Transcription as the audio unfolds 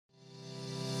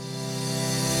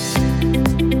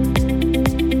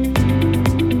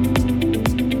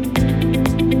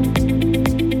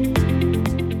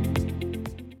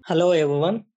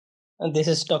everyone. This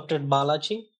is Dr.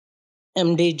 Balaji,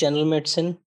 MD, General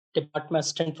Medicine, Department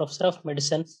Assistant Professor of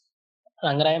Medicine,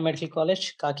 Rangaraya Medical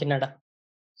College, Kakinada.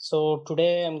 So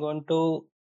today I'm going to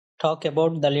talk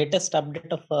about the latest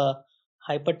update of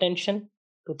hypertension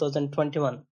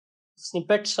 2021.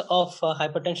 Snippets of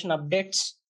hypertension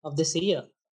updates of this year.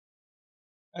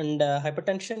 And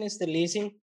hypertension is the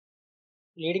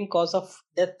leading cause of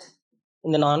death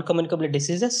in the non-communicable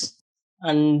diseases,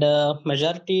 and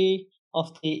majority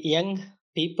of the young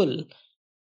people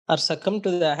are succumb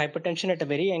to the hypertension at a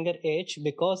very younger age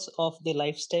because of the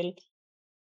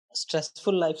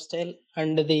stressful lifestyle,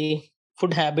 and the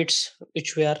food habits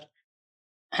which we are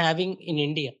having in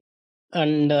India.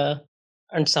 And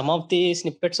some of the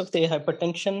snippets of the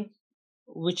hypertension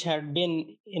which had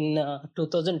been in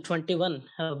 2021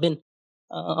 have been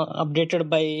updated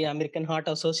by American Heart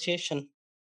Association.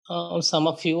 Some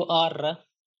of you are,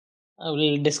 I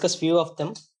will discuss few of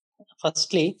them.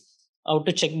 Firstly, how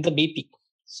to check the BP.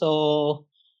 So,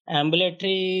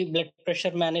 ambulatory blood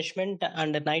pressure management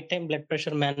and nighttime blood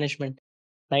pressure management.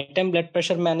 Nighttime blood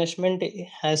pressure management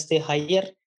has the higher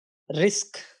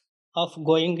risk of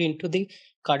going into the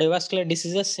cardiovascular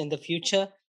diseases in the future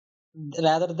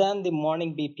rather than the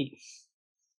morning BP.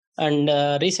 And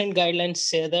recent guidelines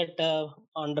say that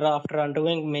after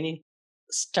undergoing many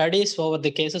studies over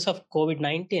the cases of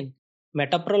COVID-19,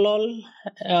 metoprolol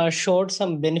showed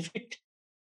some benefit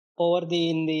over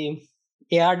in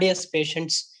the ARDS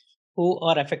patients who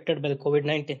are affected by the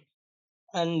COVID-19.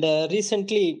 And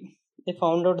recently, they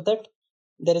found out that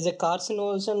there is a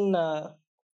carcinogen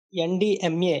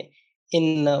NDMA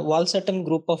in valsartan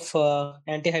group of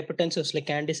antihypertensives like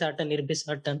andisartan,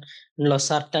 irbesartan, and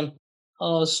losartan.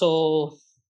 So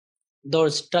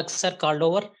those drugs are called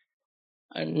over,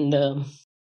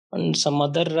 and some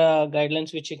other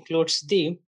guidelines which includes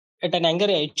at an younger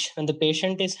age when the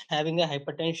patient is having a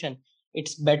hypertension,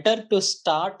 it's better to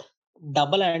start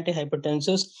double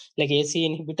antihypertensives like AC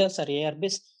inhibitors or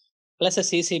ARBs plus a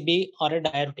CCB or a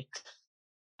diuretic.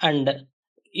 And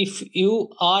if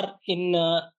you are in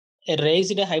a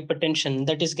raised hypertension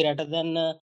that is greater than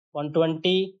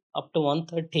 120 up to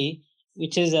 130,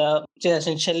 which is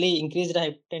essentially increased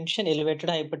hypertension, elevated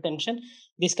hypertension,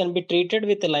 this can be treated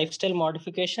with a lifestyle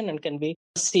modification and can be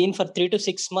seen for 3 to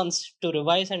 6 months to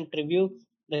revise and review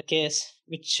the case,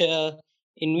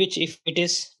 in which if it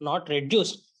is not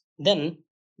reduced, then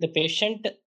the patient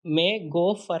may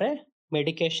go for a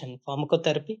medication,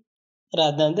 pharmacotherapy,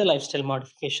 rather than the lifestyle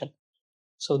modification.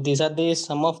 So these are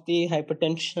some of the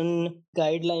hypertension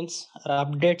guidelines or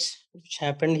updates which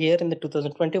happened here in the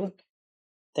 2021.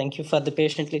 Thank you for the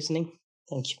patient listening.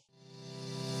 Thank you.